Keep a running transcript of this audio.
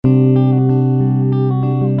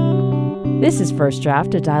This is First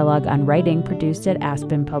Draft, a dialogue on writing produced at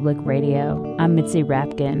Aspen Public Radio. I'm Mitzi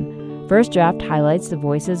Rapkin. First Draft highlights the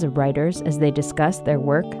voices of writers as they discuss their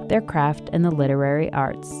work, their craft, and the literary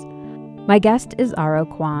arts. My guest is Aro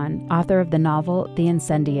Kwan, author of the novel The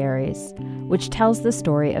Incendiaries, which tells the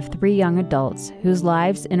story of three young adults whose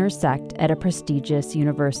lives intersect at a prestigious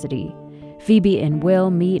university. Phoebe and Will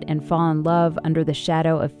meet and fall in love under the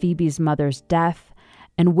shadow of Phoebe's mother's death,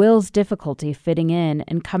 and Will's difficulty fitting in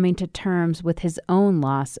and coming to terms with his own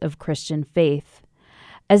loss of Christian faith.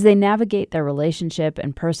 As they navigate their relationship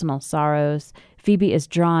and personal sorrows, Phoebe is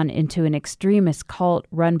drawn into an extremist cult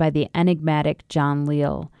run by the enigmatic John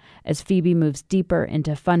Leal. As Phoebe moves deeper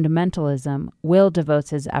into fundamentalism, Will devotes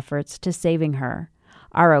his efforts to saving her.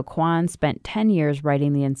 Aro Kwan spent 10 years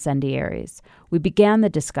writing The Incendiaries. We began the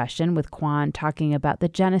discussion with Kwan talking about the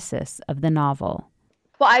genesis of the novel.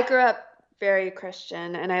 Well, I grew up very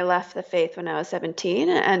Christian, and I left the faith when I was 17.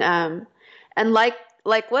 And like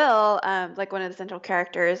Will, like one of the central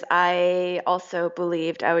characters, I also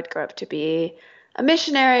believed I would grow up to be a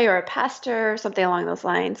missionary or a pastor or something along those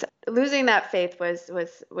lines. Losing that faith was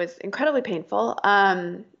incredibly painful.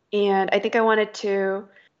 And I think I wanted to,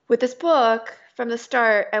 with this book, from the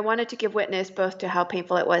start, I wanted to give witness both to how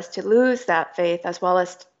painful it was to lose that faith, as well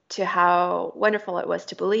as to how wonderful it was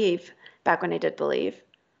to believe back when I did believe.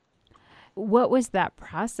 What was that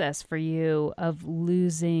process for you of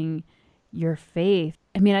losing your faith?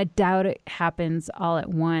 I mean, I doubt it happens all at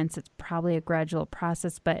once. It's probably a gradual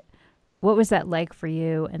process, but what was that like for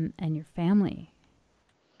you and your family?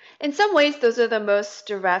 In some ways, those are the most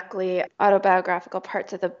directly autobiographical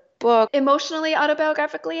parts of the book. Emotionally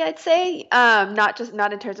autobiographically, I'd say,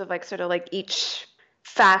 not in terms of like sort of like each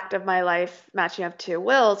fact of my life matching up to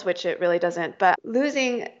Will's, which it really doesn't. But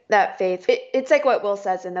losing that faith, it's like what Will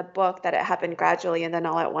says in the book, that it happened gradually and then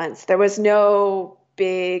all at once. There was no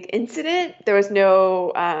big incident. There was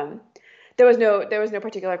no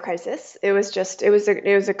particular crisis. It was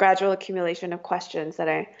a gradual accumulation of questions that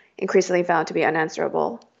I increasingly found to be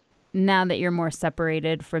unanswerable. Now that you're more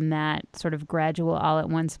separated from that sort of gradual all at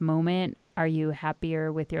once moment, are you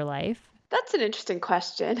happier with your life? That's an interesting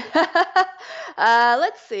question.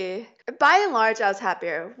 Let's see. By and large, I was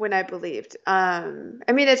happier when I believed. I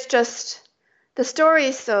mean, it's just the story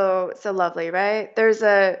is so lovely, right? There's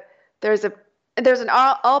an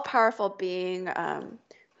all-powerful being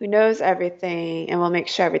who knows everything and will make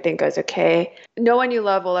sure everything goes okay. No one you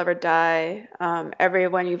love will ever die.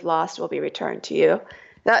 Everyone you've lost will be returned to you.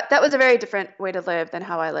 That was a very different way to live than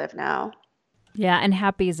how I live now. Yeah, and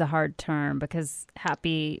happy is a hard term because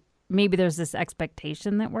happy, maybe there's this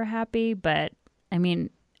expectation that we're happy, but I mean,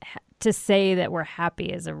 to say that we're happy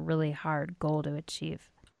is a really hard goal to achieve.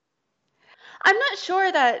 I'm not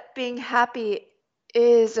sure that being happy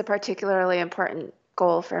is a particularly important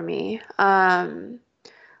goal for me. I'd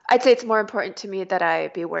say it's more important to me that I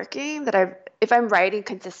be working, if I'm writing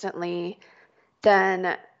consistently,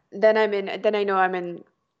 then I know I'm in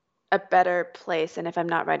a better place than if I'm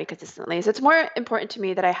not writing consistently. So it's more important to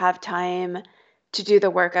me that I have time to do the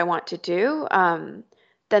work I want to do, than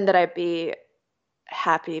that I be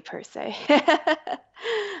happy per se. I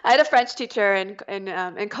had a French teacher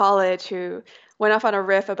in college who went off on a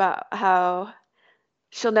riff about how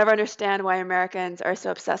she'll never understand why Americans are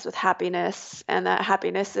so obsessed with happiness, and that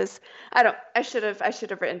happiness is, I should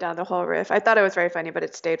have written down the whole riff. I thought it was very funny, but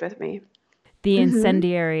it stayed with me. The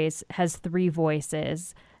Incendiaries has three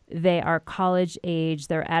voices. They are college age.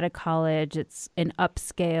 They're at a college. It's an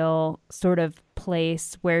upscale sort of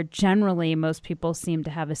place where generally most people seem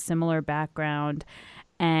to have a similar background.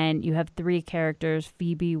 And you have three characters,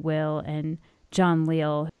 Phoebe, Will, and John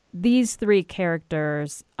Leal. These three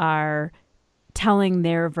characters are telling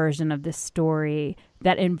their version of the story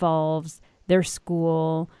that involves their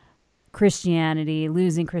school, Christianity,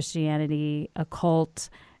 losing Christianity, a cult,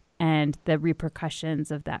 and the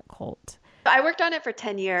repercussions of that cult. I worked on it for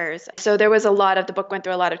 10 years. So the book went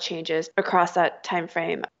through a lot of changes across that time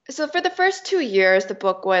frame. So for the first 2 years, the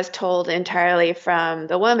book was told entirely from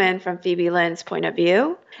the woman, from Phoebe Lynn's point of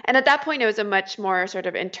view. And at that point, it was a much more sort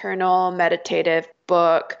of internal, meditative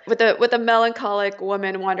book with a melancholic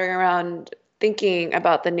woman wandering around thinking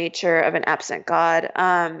about the nature of an absent God.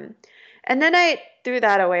 And then I threw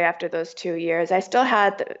that away after those 2 years. I still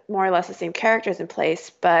had more or less the same characters in place,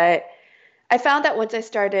 but I found that once I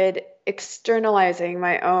started externalizing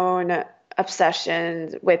my own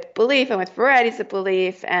obsessions with belief and with varieties of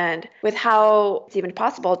belief, and with how it's even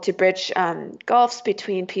possible to bridge gulfs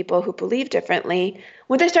between people who believe differently,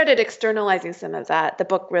 once I started externalizing some of that, the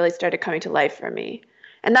book really started coming to life for me.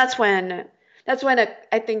 And I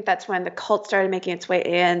think that's when the cult started making its way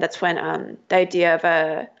in. That's when the idea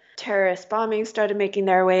of terrorist bombings started making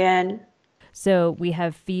their way in. So we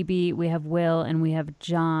have Phoebe, we have Will, and we have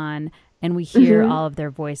John, and we hear Mm-hmm. all of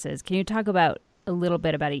their voices. Can you talk about a little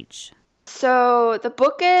bit about each? So the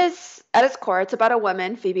book is, at its core, it's about a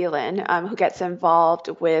woman, Phoebe Lynn, who gets involved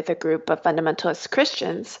with a group of fundamentalist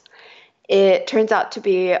Christians. It turns out to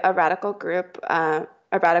be a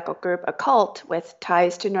cult with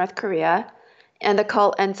ties to North Korea, and the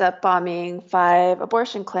cult ends up bombing 5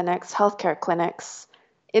 abortion clinics, healthcare clinics,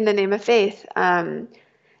 in the name of faith.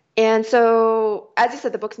 And so, as you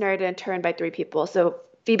said, the book's narrated in turn by 3 people. So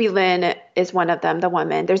Phoebe Lynn is one of them, the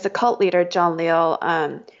woman. There's the cult leader, John Leal,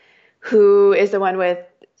 who is the one with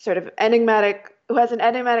sort of who has an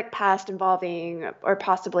enigmatic past involving or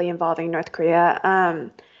possibly involving North Korea.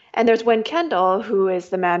 And there's Wynn Kendall, who is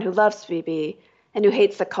the man who loves Phoebe and who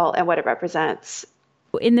hates the cult and what it represents.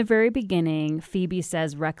 In the very beginning, Phoebe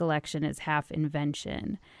says recollection is half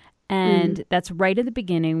invention. And that's right at the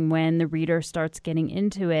beginning when the reader starts getting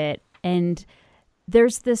into it. And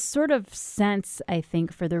there's this sort of sense, I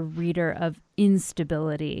think, for the reader of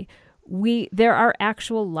instability. There are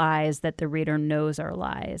actual lies that the reader knows are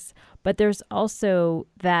lies, but there's also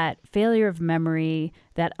that failure of memory,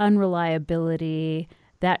 that unreliability,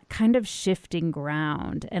 that kind of shifting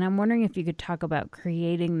ground. And I'm wondering if you could talk about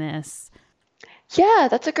creating this. Yeah,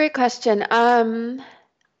 that's a great question.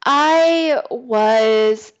 I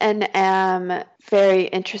was and am very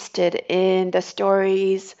interested in the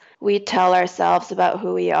stories we tell ourselves about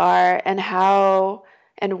who we are and how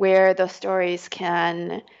and where those stories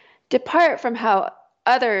can depart from how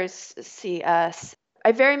others see us.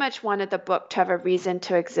 I very much wanted the book to have a reason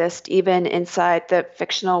to exist even inside the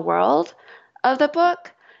fictional world of the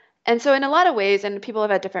book. And so, in a lot of ways, and people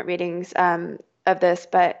have had different readings of this,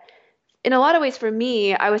 but in a lot of ways for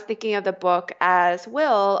me, I was thinking of the book as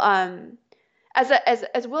Will,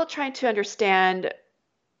 as Will trying to understand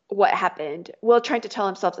what happened, Will trying to tell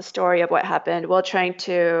himself the story of what happened, Will trying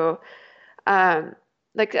to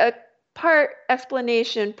like a part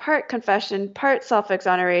explanation, part confession, part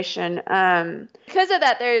self-exoneration. Because of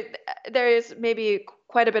that, there is maybe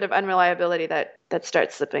quite a bit of unreliability that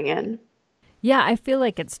starts slipping in. Yeah, I feel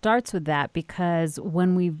like it starts with that because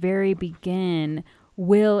when we very begin,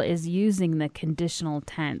 Will is using the conditional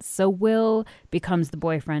tense. So Will becomes the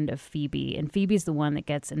boyfriend of Phoebe, and Phoebe's the one that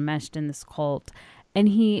gets enmeshed in this cult. And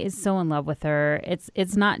he is so in love with her.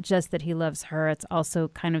 It's not just that he loves her, it's also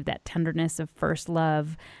kind of that tenderness of first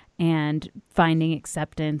love and finding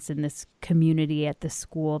acceptance in this community at the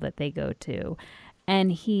school that they go to.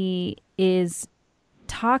 And he is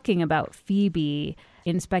talking about Phoebe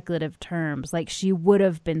in speculative terms, like she would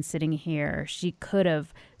have been sitting here, she could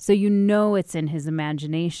have. So it's in his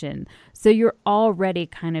imagination. So you're already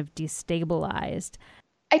kind of destabilized.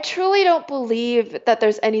 I truly don't believe that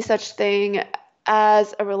there's any such thing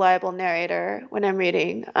as a reliable narrator when I'm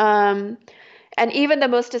reading. And even the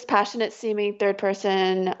most dispassionate seeming third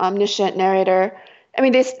person omniscient narrator, I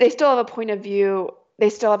mean, they still have a point of view, they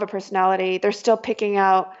still have a personality, they're still picking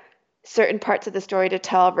out certain parts of the story to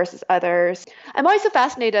tell versus others. I'm always so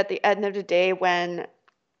fascinated at the end of the day when,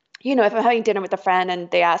 if I'm having dinner with a friend and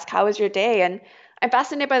they ask, how was your day? And I'm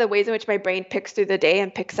fascinated by the ways in which my brain picks through the day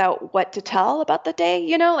and picks out what to tell about the day,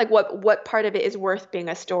 like what part of it is worth being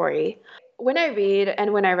a story. When I read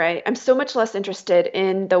and when I write, I'm so much less interested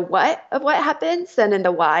in the what of what happens than in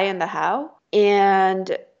the why and the how.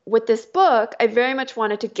 And with this book, I very much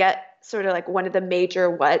wanted to get sort of like one of the major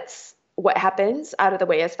what happens out of the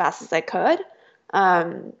way as fast as I could,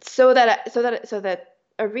 so that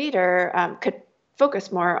a reader could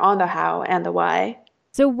focus more on the how and the why.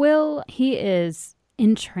 So Will, he is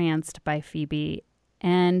entranced by Phoebe,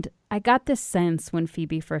 and I got this sense when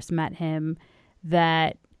Phoebe first met him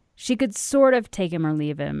that she could sort of take him or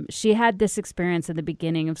leave him. She had this experience at the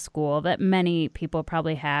beginning of school that many people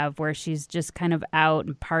probably have where she's just kind of out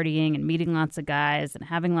and partying and meeting lots of guys and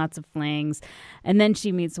having lots of flings. And then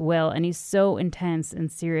she meets Will and he's so intense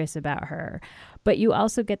and serious about her. But you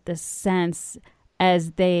also get this sense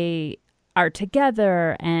as they are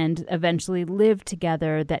together and eventually live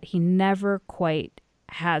together that he never quite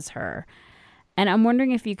has her. And I'm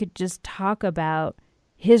wondering if you could just talk about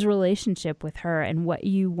his relationship with her and what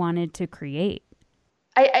you wanted to create.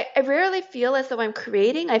 I rarely feel as though I'm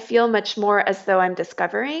creating. I feel much more as though I'm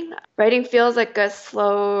discovering. Writing feels like a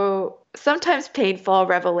slow, sometimes painful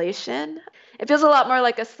revelation. It feels a lot more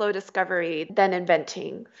like a slow discovery than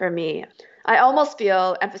inventing for me. I almost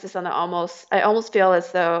feel, emphasis on the almost, I almost feel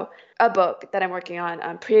as though a book that I'm working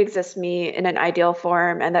on pre-exists me in an ideal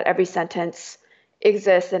form and that every sentence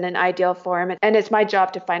exists in an ideal form. And it's my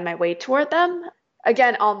job to find my way toward them.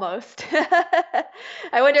 Again, almost.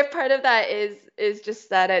 I wonder if part of that is just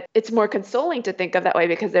that it's more consoling to think of that way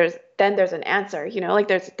because there's an answer, like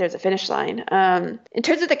there's a finish line. In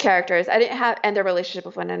terms of the characters, I didn't have and their relationship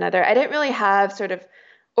with one another, I didn't really have sort of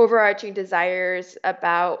overarching desires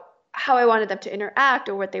about how I wanted them to interact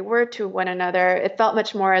or what they were to one another. It felt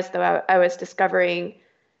much more as though I was discovering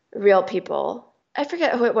real people. I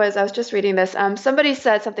forget who it was. I was just reading this. Somebody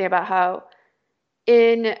said something about how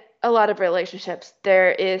in a lot of relationships,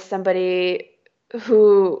 there is somebody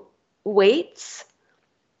who waits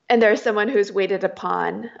and there's someone who's waited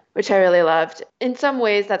upon, which I really loved. In some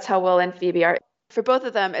ways, that's how Will and Phoebe are. For both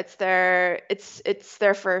of them, it's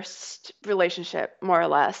their first relationship, more or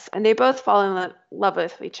less, and they both fall in love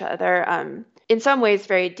with each other. In some ways,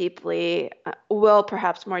 very deeply. Will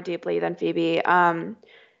perhaps more deeply than Phoebe.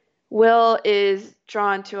 Will is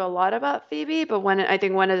drawn to a lot about Phoebe, but I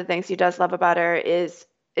think one of the things he does love about her is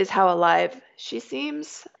how alive she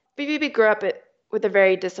seems. Phoebe grew up with a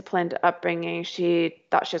very disciplined upbringing. She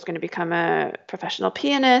thought she was going to become a professional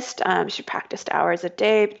pianist. She practiced hours a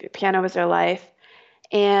day. Piano was her life.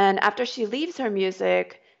 And after she leaves her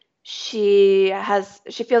music, she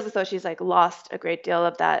feels as though she's like lost a great deal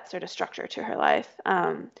of that sort of structure to her life.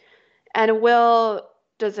 And Will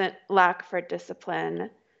doesn't lack for discipline.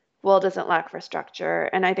 Will doesn't lack for structure.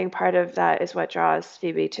 And I think part of that is what draws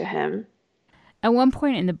Phoebe to him. At one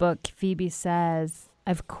point in the book, Phoebe says,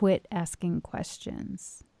 "I've quit asking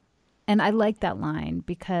questions." And I like that line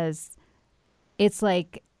because it's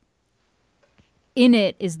like in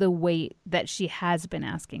it is the weight that she has been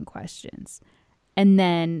asking questions. And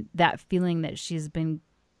then that feeling that she's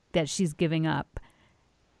giving up.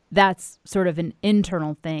 That's sort of an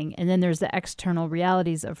internal thing. And then there's the external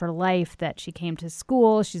realities of her life that she came to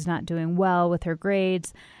school, she's not doing well with her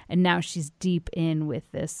grades, and now she's deep in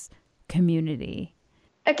with this community.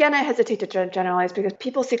 Again, I hesitate to generalize because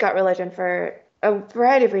people seek out religion for a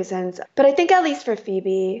variety of reasons. But I think at least for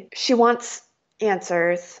Phoebe, she wants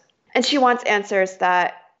answers. And she wants answers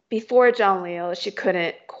that before John Leal, she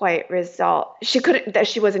couldn't quite resolve. That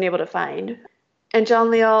she wasn't able to find. And John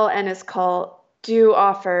Leal and his cult do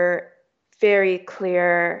offer very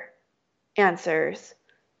clear answers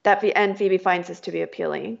and Phoebe finds this to be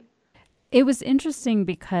appealing. It was interesting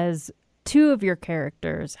because two of your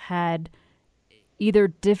characters had either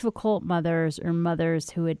difficult mothers or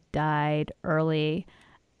mothers who had died early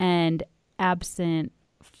and absent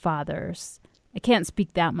fathers. I can't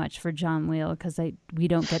speak that much for John Leal because we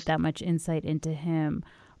don't get that much insight into him.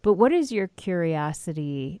 But what is your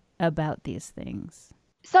curiosity about these things?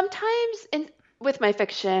 Sometimes with my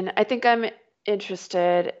fiction, I think I'm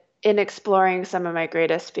interested in exploring some of my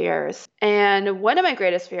greatest fears. And one of my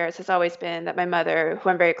greatest fears has always been that my mother, who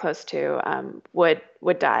I'm very close to,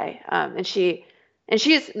 would die. And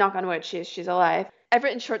she's, knock on wood, she's alive. I've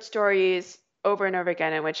written short stories over and over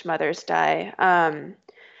again in which mothers die.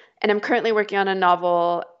 And I'm currently working on a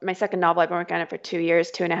novel, my second novel. I've been working on it for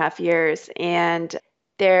 2.5 years. And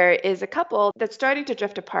there is a couple that's starting to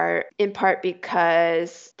drift apart, in part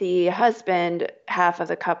because the husband, half of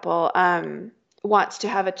the couple, wants to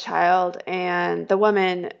have a child, and the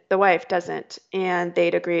wife, doesn't. And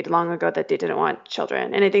they'd agreed long ago that they didn't want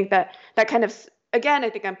children. And I think that kind of, again,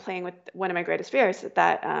 I think I'm playing with one of my greatest fears,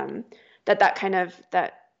 that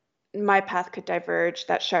my path could diverge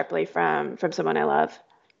that sharply from someone I love.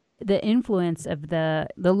 The influence of the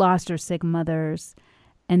lost or sick mothers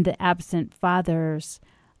and the absent fathers,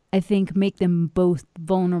 I think, make them both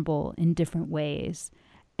vulnerable in different ways.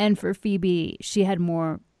 And for Phoebe, she had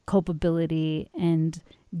more culpability and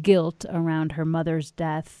guilt around her mother's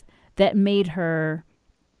death that made her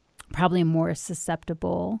probably more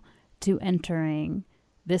susceptible to entering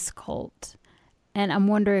this cult. And I'm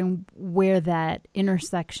wondering where that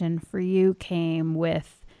intersection for you came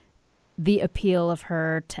with the appeal of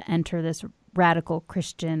her to enter this radical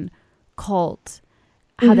Christian cult,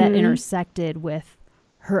 how that intersected with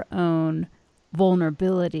her own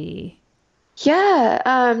vulnerability.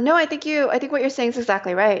 Yeah, no, I think what you're saying is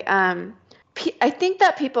exactly right. I think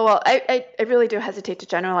that people, well, I really do hesitate to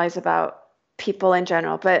generalize about people in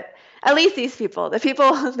general, but at least these people,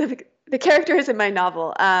 the characters in my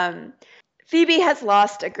novel, Phoebe has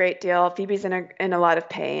lost a great deal. Phoebe's in a lot of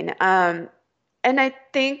pain. And I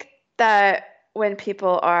think that when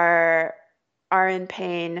people are in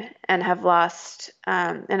pain and have lost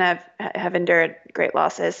and have endured great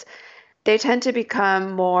losses, they tend to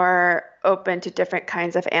become more open to different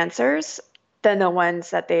kinds of answers than the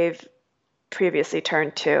ones that they've previously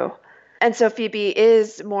turned to. And so Phoebe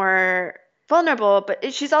is more vulnerable,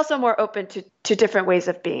 but she's also more open to different ways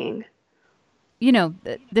of being. You know,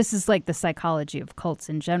 this is like the psychology of cults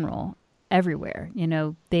in general. everywhere.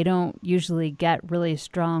 They don't usually get really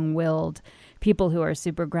strong-willed people who are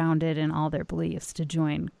super grounded in all their beliefs to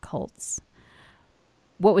join cults.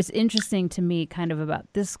 What was interesting to me kind of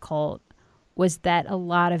about this cult was that a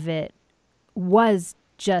lot of it was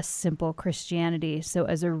just simple Christianity. So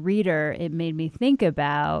as a reader, it made me think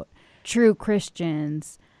about true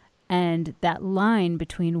Christians and that line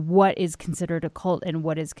between what is considered a cult and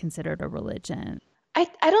what is considered a religion. I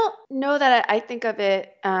don't know that I think of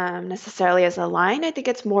it necessarily as a line. I think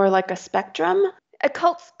it's more like a spectrum.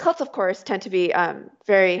 Cults, of course, tend to be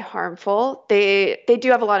very harmful. They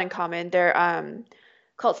do have a lot in common.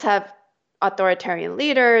 Cults have authoritarian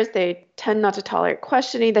leaders. They tend not to tolerate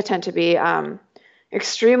questioning. They tend to be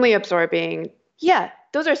extremely absorbing. Yeah,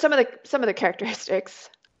 those are some of the characteristics.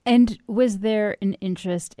 And was there an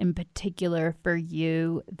interest in particular for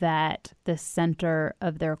you that the center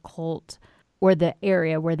of their cult or the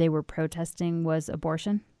area where they were protesting was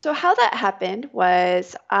abortion? So how that happened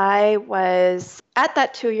was I was at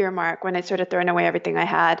that 2-year mark when I started throwing away everything I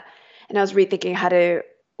had, and I was rethinking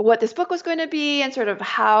what this book was going to be and sort of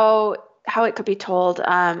how it could be told.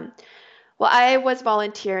 Well, I was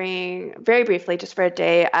volunteering very briefly, just for a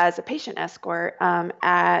day, as a patient escort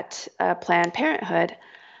at Planned Parenthood.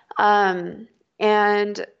 And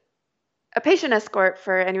a patient escort,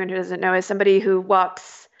 for anyone who doesn't know, is somebody who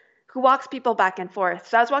walks people back and forth.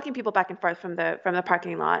 So I was walking people back and forth from the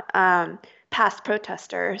parking lot past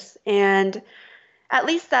protesters. And at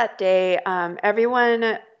least that day,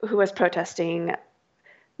 everyone who was protesting,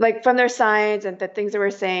 like from their signs and the things they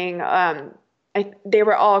were saying, they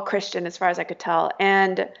were all Christian as far as I could tell,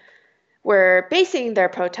 and were basing their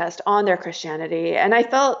protest on their Christianity. And I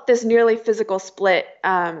felt this nearly physical split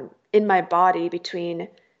in my body between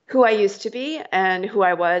who I used to be and who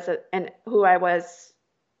I was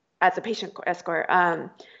as a patient escort.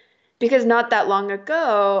 Because not that long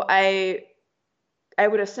ago, I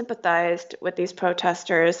would have sympathized with these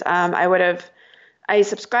protesters. I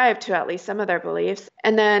subscribed to at least some of their beliefs.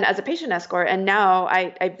 And then as a patient escort, and now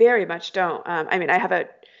I very much don't.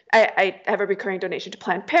 I have a recurring donation to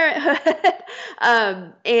Planned Parenthood.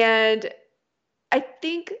 And I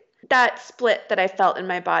think that split that I felt in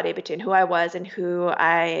my body between who I was and who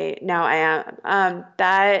I am,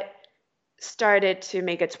 that started to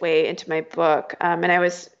make its way into my book. And I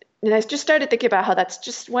just started thinking about how that's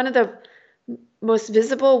just one of the most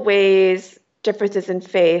visible ways differences in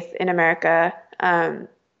faith in America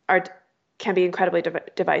can be incredibly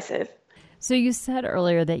divisive. So you said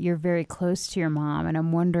earlier that you're very close to your mom, and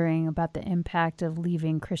I'm wondering about the impact of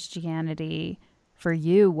leaving Christianity for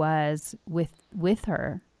you was with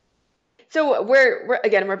her. So we're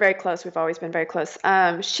very close. We've always been very close.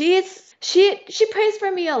 She prays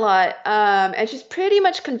for me a lot, and she's pretty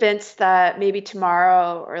much convinced that maybe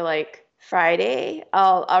tomorrow or like Friday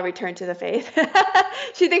I'll return to the faith.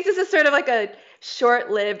 She thinks this is sort of like a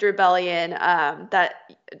short-lived rebellion, that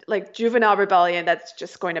like juvenile rebellion that's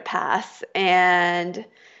just going to pass. And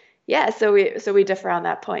yeah, so we differ on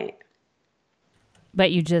that point.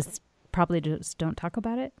 But you probably just don't talk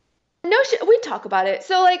about it? No, we talk about it.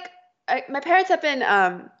 So like my parents have been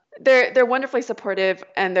they're wonderfully supportive,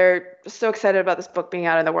 and they're so excited about this book being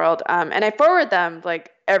out in the world. And I forward them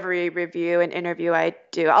like every review and interview I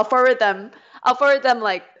do. I'll forward them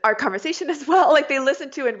like our conversation as well. Like they listen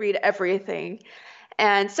to and read everything.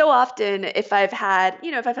 And so often if I've had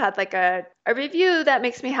like a review that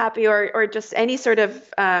makes me happy, or just any sort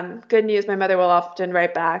of good news, my mother will often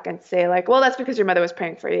write back and say like, well, that's because your mother was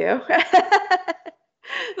praying for you.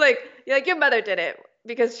 like your mother did it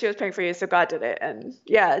because she was praying for you, so God did it. And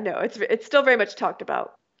yeah, no, it's still very much talked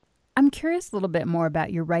about. I'm curious a little bit more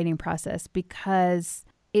about your writing process, because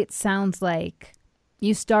it sounds like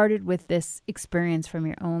you started with this experience from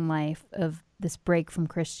your own life of this break from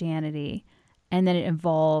Christianity, and then it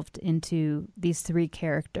evolved into these 3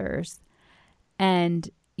 characters. And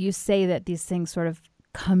you say that these things sort of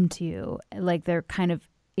come to you, like they're kind of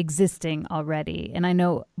existing already. And I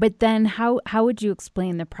know, but then how would you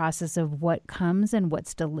explain the process of what comes and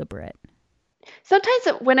what's deliberate? Sometimes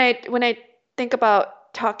when I think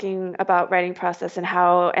about talking about writing process and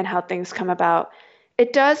how things come about,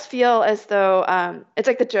 it does feel as though it's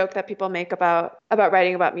like the joke that people make about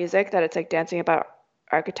writing about music, that it's like dancing about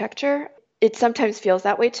architecture. It sometimes feels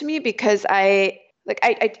that way to me, because I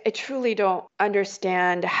truly don't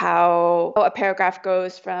understand how a paragraph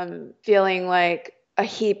goes from feeling like a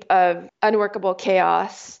heap of unworkable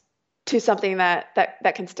chaos to something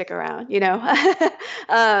that can stick around, you know?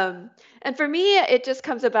 And for me, it just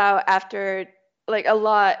comes about after like a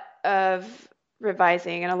lot of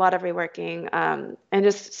revising and a lot of reworking, and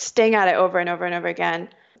just staying at it over and over and over again.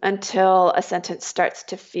 until a sentence starts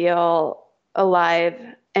to feel alive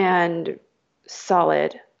and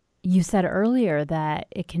solid. You said earlier that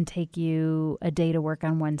it can take you a day to work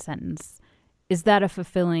on one sentence. Is that a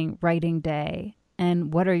fulfilling writing day?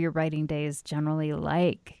 And what are your writing days generally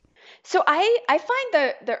like? So I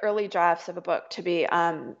find the early drafts of a book to be,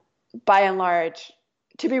 by and large,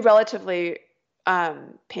 to be relatively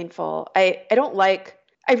painful. I don't like,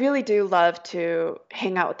 I really do love to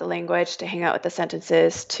hang out with the language, to hang out with the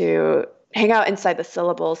sentences, to hang out inside the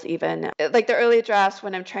syllables even. Like the early drafts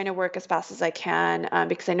when I'm trying to work as fast as I can,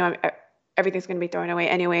 because I know everything's going to be thrown away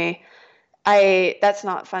anyway. That's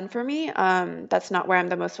not fun for me. That's not where I'm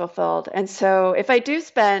the most fulfilled. And so if I do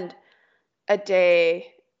spend a day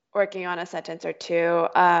working on a sentence or two,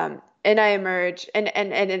 and I emerge and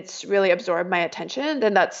it's really absorbed my attention,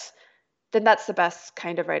 then that's the best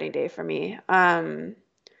kind of writing day for me.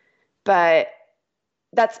 But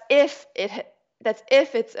that's if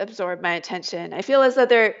it's absorbed my attention. I feel as though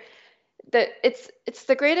that it's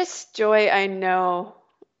the greatest joy I know,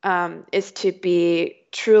 is to be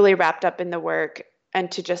truly wrapped up in the work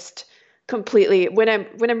and to just completely when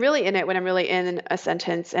I'm really in it, when I'm really in a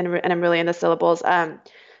sentence and I'm really in the syllables. I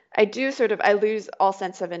lose all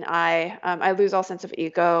sense of an I. I lose all sense of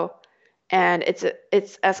ego, and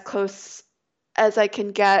it's as close as I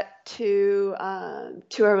can get to a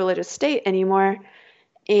religious state anymore.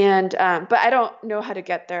 And but I don't know how to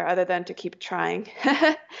get there other than to keep trying.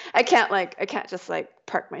 I can't just like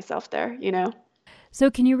park myself there, you know. So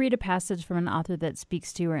can you read a passage from an author that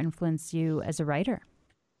speaks to you or influenced you as a writer?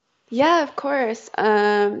 Yeah, of course.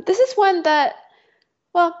 This is one that,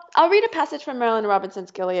 well, I'll read a passage from Marilynne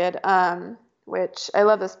Robinson's Gilead, which I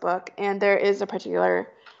love this book, and there is a particular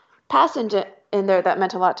passage in there that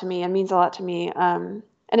meant a lot to me and means a lot to me. And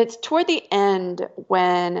it's toward the end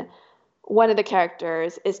when one of the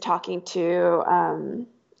characters is talking to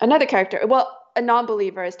another character. Well, a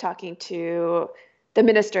non-believer is talking to the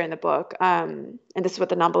minister in the book, and this is what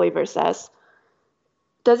the non-believer says.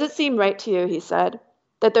 "Does it seem right to you," he said,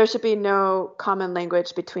 "that there should be no common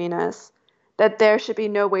language between us, that there should be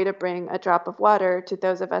no way to bring a drop of water to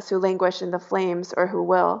those of us who languish in the flames or who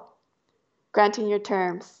will? Granting your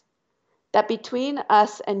terms, that between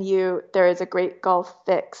us and you there is a great gulf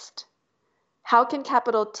fixed. How can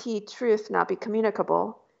capital T truth not be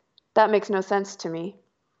communicable? That makes no sense to me."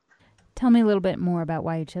 Tell me a little bit more about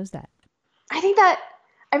why you chose that. I think that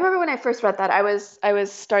I remember when I first read that, I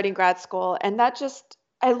was starting grad school, and that just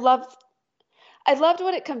I loved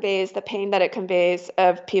what it conveys, the pain that it conveys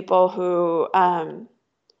of people who,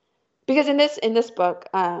 because in this book,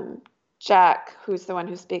 Jack, who's the one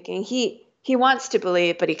who's speaking, he wants to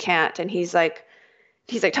believe, but he can't, and he's like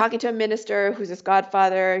talking to a minister who's his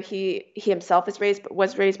godfather. He himself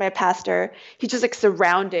was raised by a pastor. He's just like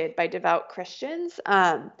surrounded by devout Christians,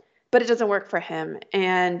 but it doesn't work for him,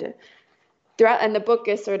 and the book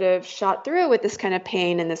is sort of shot through with this kind of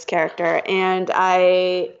pain in this character, and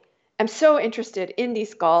I'm so interested in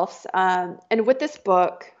these gulfs, and with this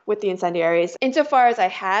book, with the incendiaries, insofar as I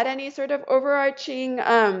had any sort of overarching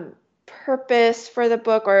purpose for the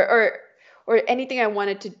book, or anything I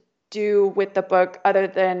wanted to do with the book other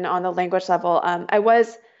than on the language level,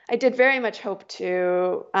 I did very much hope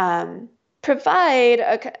to provide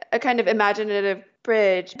a kind of imaginative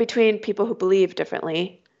bridge between people who believe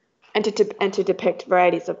differently, and to depict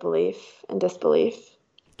varieties of belief and disbelief.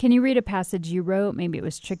 Can you read a passage you wrote? Maybe it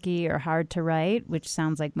was tricky or hard to write, which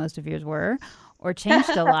sounds like most of yours were, or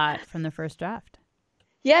changed a lot from the first draft.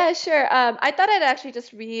 Yeah, sure. I thought I'd actually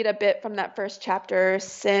just read a bit from that first chapter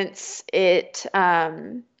since in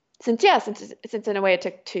a way it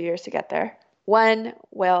took 2 years to get there. 1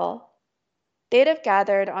 Will. They'd have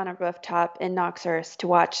gathered on a rooftop in Knoxhurst to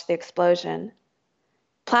watch the explosion.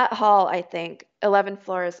 Platt Hall, I think, 11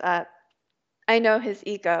 floors up. I know his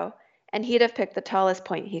ego, and he'd have picked the tallest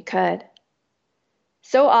point he could.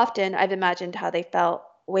 So often I've imagined how they felt,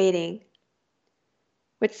 waiting.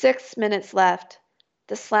 With 6 minutes left,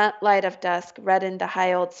 the slant light of dusk reddened the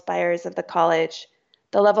high old spires of the college,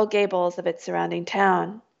 the level gables of its surrounding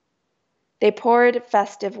town. They poured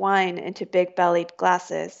festive wine into big-bellied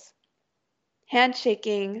glasses.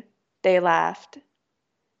 Handshaking, they laughed.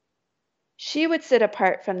 She would sit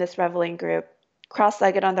apart from this reveling group,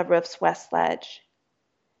 cross-legged on the roof's west ledge.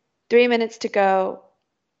 3 minutes to go.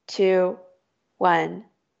 2, 1.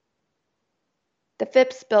 The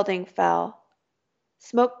Phipps building fell.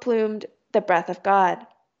 Smoke plumed the breath of God.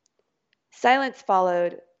 Silence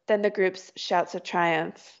followed, then the group's shouts of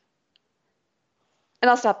triumph. And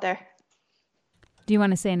I'll stop there. Do you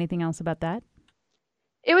want to say anything else about that?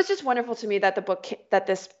 it was just wonderful to me that that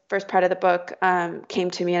this first part of the book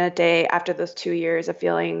came to me in a day after those 2 years of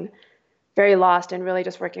feeling very lost and really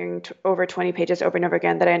just working over 20 pages over and over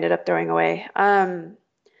again that I ended up throwing away. And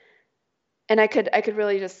I could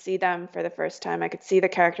really just see them for the first time. I could see the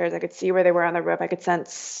characters. I could see where they were on the rope. I could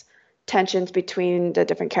sense tensions between the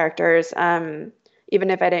different characters, even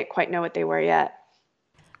if I didn't quite know what they were yet.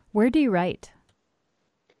 Where do you write?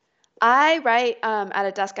 I write at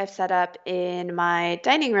a desk I've set up in my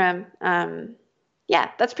dining room. Yeah,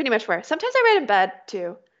 that's pretty much where. Sometimes I write in bed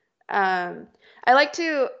too. I like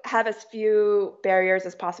to have as few barriers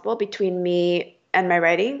as possible between me and my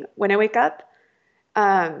writing when I wake up.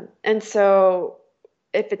 And so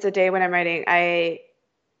if it's a day when I'm writing, I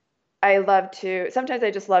love to, sometimes I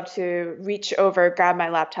just love to reach over, grab my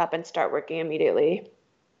laptop and start working immediately.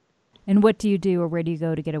 And what do you do or where do you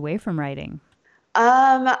go to get away from writing?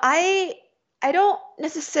 I don't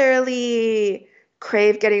necessarily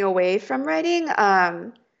crave getting away from writing.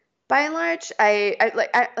 By and large,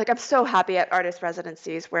 I'm so happy at artist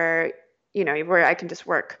residencies where, where I can just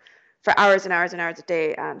work for hours and hours and hours a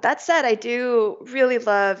day. That said, I do really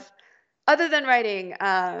love, other than writing,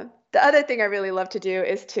 the other thing I really love to do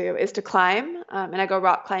is to climb. And I go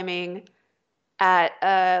rock climbing at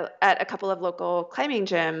a couple of local climbing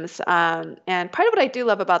gyms. And part of what I do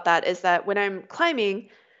love about that is that when I'm climbing,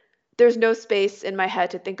 there's no space in my head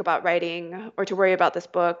to think about writing or to worry about this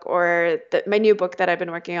book or my new book that I've been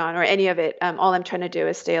working on or any of it. All I'm trying to do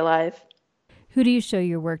is stay alive. Who do you show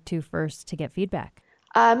your work to first to get feedback?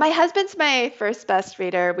 My husband's my first best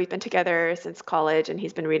reader. We've been together since college, and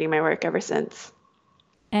he's been reading my work ever since.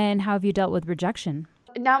 And how have you dealt with rejection?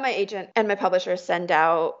 Now my agent and my publisher send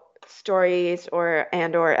out stories or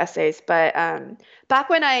essays, but back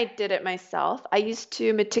when I did it myself, I used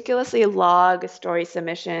to meticulously log story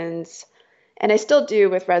submissions, and I still do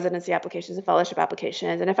with residency applications and fellowship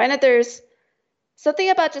applications. And I find that there's something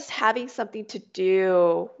about just having something to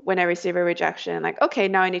do when I receive a rejection, like, okay,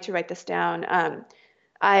 now I need to write this down.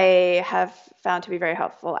 I have found to be very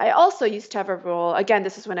helpful. I also used to have a rule, again,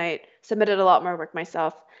 this is when I submitted a lot more work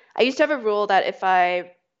myself. I used to have a rule that if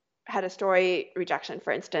I had a story rejection,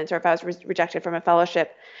 for instance, or if I was rejected from a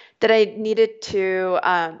fellowship, that I needed to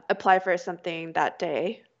apply for something that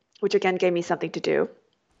day, which again gave me something to do.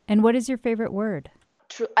 And what is your favorite word?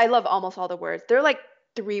 I love almost all the words. There are like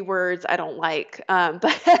 3 words I don't like,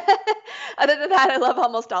 but other than that, I love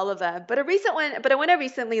almost all of them. But a one I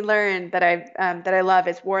recently learned that I love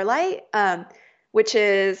is Warlight, which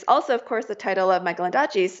is also, of course, the title of Michael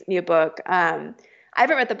Ondaatje's new book. I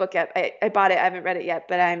haven't read the book yet. I bought it. I haven't read it yet,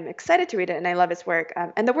 but I'm excited to read it, and I love his work.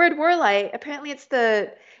 And the word warlight, apparently,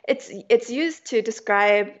 it's used to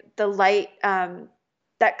describe the light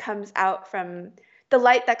that comes out from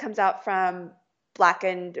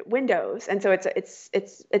blackened windows, and so it's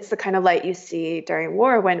the kind of light you see during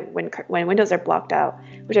war when windows are blocked out,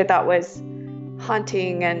 which I thought was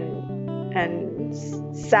haunting and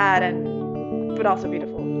sad but also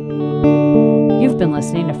beautiful. You've been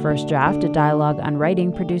listening to First Draft, a dialogue on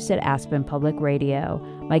writing produced at Aspen Public Radio.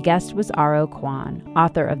 My guest was Aro Kwan,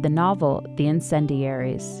 author of the novel The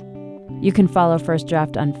Incendiaries. You can follow First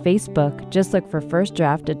Draft on Facebook. Just look for First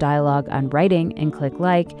Draft, a dialogue on writing, and click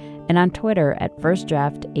like, and on Twitter at First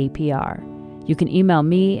Draft APR. You can email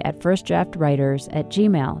me at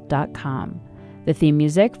firstdraftwriters@gmail.com. The theme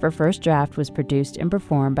music for First Draft was produced and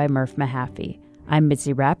performed by Murph Mahaffey. I'm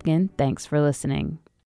Mitzi Rapkin. Thanks for listening.